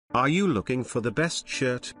Are you looking for the best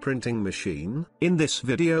shirt printing machine? In this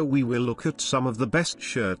video we will look at some of the best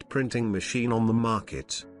shirt printing machine on the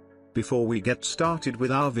market. Before we get started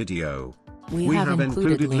with our video, we have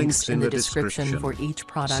included links in the description for each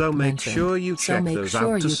product so make mentioned. sure you check those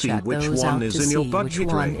out to see which one is in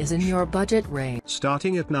your budget range.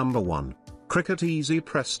 Starting at number 1. Cricut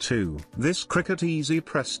EasyPress 2. This Cricut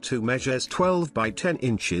EasyPress 2 measures 12 by 10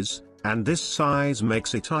 inches, and this size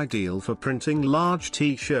makes it ideal for printing large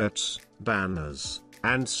t-shirts, banners,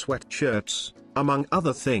 and sweatshirts, among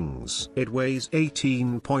other things. It weighs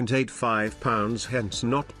 18.85 pounds, hence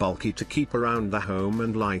not bulky to keep around the home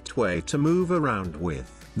and lightweight to move around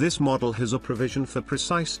with. This model has a provision for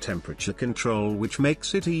precise temperature control, which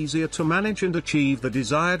makes it easier to manage and achieve the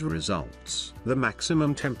desired results. The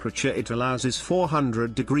maximum temperature it allows is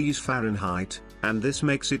 400 degrees Fahrenheit, and this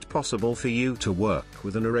makes it possible for you to work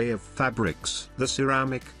with an array of fabrics. The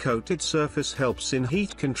ceramic coated surface helps in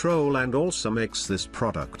heat control and also makes this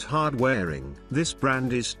product hard wearing. This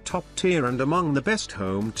brand is top tier and among the best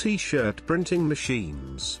home t-shirt printing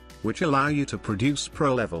machines, which allow you to produce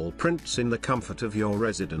pro-level prints in the comfort of your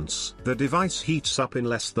residence. The device heats up in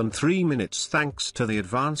less than 3 minutes thanks to the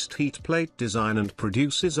advanced heat plate design and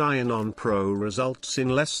produces iron-on pro results in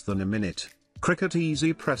less than a minute. Cricut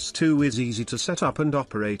EasyPress 2 is easy to set up and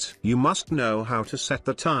operate. You must know how to set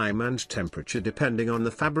the time and temperature depending on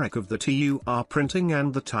the fabric of the tee you are printing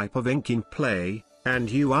and the type of ink in play,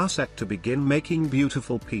 and you are set to begin making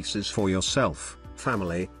beautiful pieces for yourself,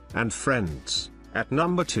 family, and friends. At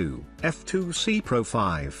number 2, F2C Pro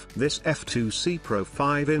 5. This F2C Pro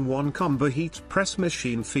 5-in-1 combo heat press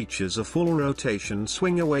machine features a full rotation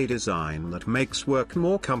swing-away design that makes work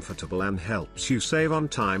more comfortable and helps you save on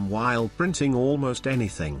time while printing almost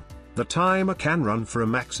anything. The timer can run for a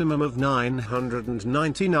maximum of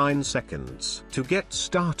 999 seconds. To get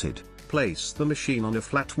started, place the machine on a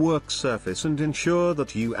flat work surface and ensure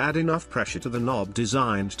that you add enough pressure to the knob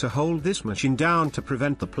designed to hold this machine down to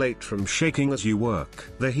prevent the plate from shaking as you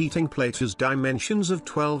work. The heating plate has dimensions of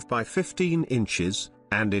 12 by 15 inches,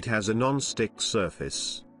 and it has a non-stick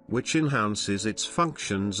surface, which enhances its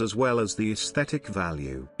functions as well as the aesthetic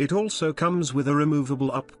value. It also comes with a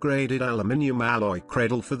removable upgraded aluminium alloy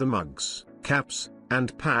cradle for the mugs, caps,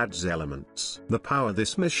 and pads elements. The power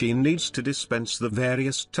this machine needs to dispense the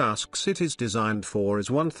various tasks it is designed for is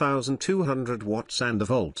 1200 watts and a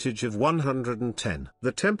voltage of 110.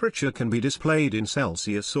 The temperature can be displayed in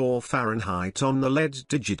Celsius or Fahrenheit on the LED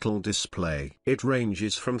digital display. It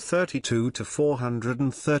ranges from 32 to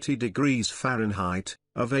 430 degrees Fahrenheit,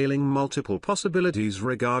 availing multiple possibilities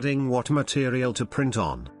regarding what material to print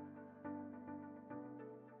on.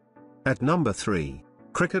 At number 3,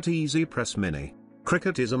 Cricut EasyPress Mini.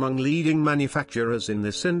 Cricut is among leading manufacturers in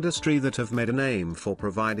this industry that have made a name for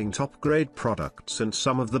providing top-grade products and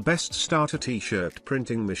some of the best starter t-shirt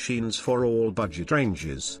printing machines for all budget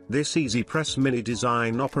ranges. This EasyPress Mini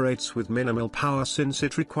design operates with minimal power since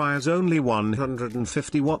it requires only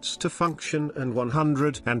 150 watts to function and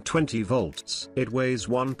 120 volts. It weighs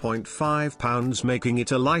 1.5 pounds, making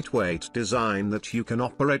it a lightweight design that you can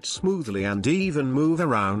operate smoothly and even move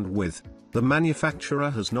around with. The manufacturer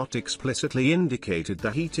has not explicitly indicated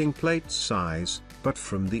the heating plate size, but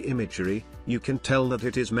from the imagery, you can tell that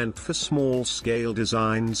it is meant for small-scale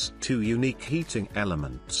designs. 2 unique heating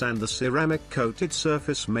elements and the ceramic coated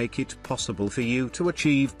surface make it possible for you to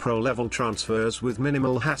achieve pro-level transfers with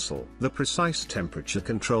minimal hassle. The precise temperature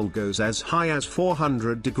control goes as high as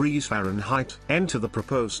 400 degrees Fahrenheit. Enter the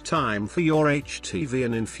proposed time for your HTV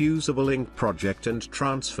and infusible ink project and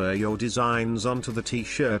transfer your designs onto the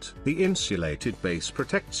t-shirt. The insulated base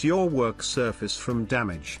protects your work surface from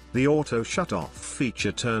damage. The auto shut-off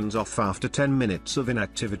feature turns off after 10 minutes of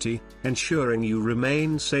inactivity, ensuring you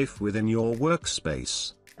remain safe within your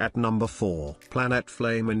workspace. At number 4,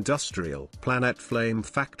 PlanetFlame Industrial. PlanetFlame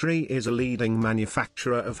Factory is a leading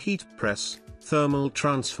manufacturer of heat press, thermal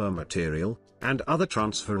transfer material, and other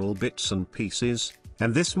transferable bits and pieces,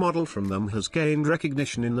 and this model from them has gained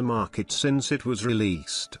recognition in the market since it was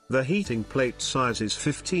released. The heating plate size is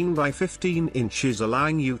 15 by 15 inches,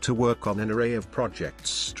 allowing you to work on an array of projects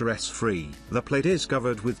stress-free. The plate is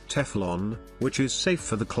covered with Teflon, which is safe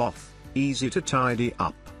for the cloth, easy to tidy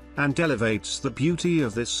up, and elevates the beauty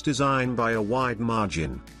of this design by a wide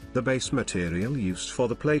margin. The base material used for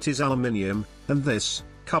the plate is aluminium, and this,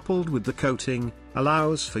 coupled with the coating,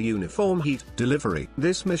 allows for uniform heat delivery.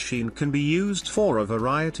 This machine can be used for a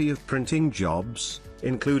variety of printing jobs,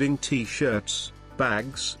 including t-shirts,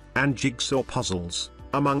 bags, and jigsaw puzzles.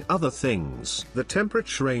 among other things. The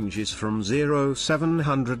temperature ranges from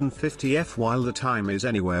 0–750 F while the time is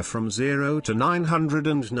anywhere from 0 to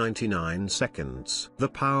 999 seconds. The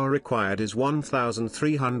power required is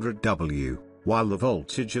 1300 W. While the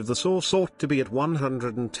voltage of the source ought to be at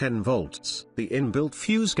 110 volts. The inbuilt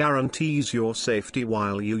fuse guarantees your safety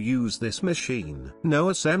while you use this machine. No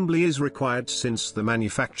assembly is required since the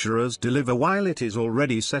manufacturers deliver while it is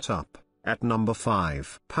already set up. At number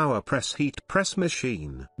 5. PowerPress Heat Press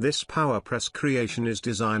Machine. This PowerPress creation is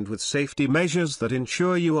designed with safety measures that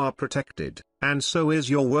ensure you are protected, and so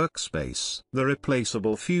is your workspace. The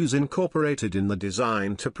replaceable fuse incorporated in the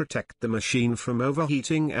design to protect the machine from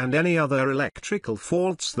overheating and any other electrical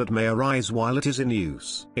faults that may arise while it is in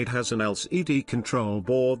use. It has an LCD control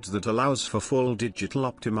board that allows for full digital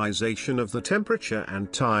optimization of the temperature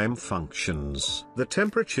and time functions. The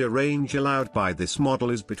temperature range allowed by this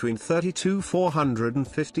model is between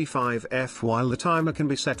 32–455 F while the timer can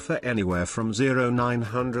be set for anywhere from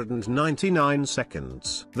 0–999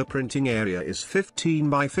 seconds. The printing area is 15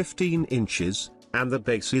 by 15 inches, and the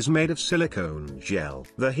base is made of silicone gel.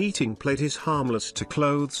 The heating plate is harmless to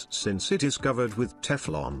clothes since it is covered with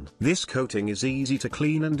Teflon. This coating is easy to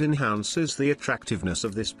clean and enhances the attractiveness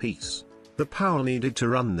of this piece. The power needed to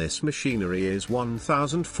run this machinery is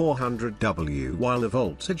 1400 W while the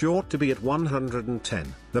voltage ought to be at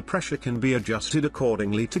 110. The pressure can be adjusted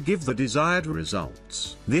accordingly to give the desired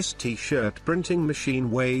results. This t-shirt printing machine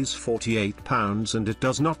weighs 48 pounds and it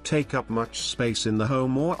does not take up much space in the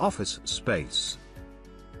home or office space.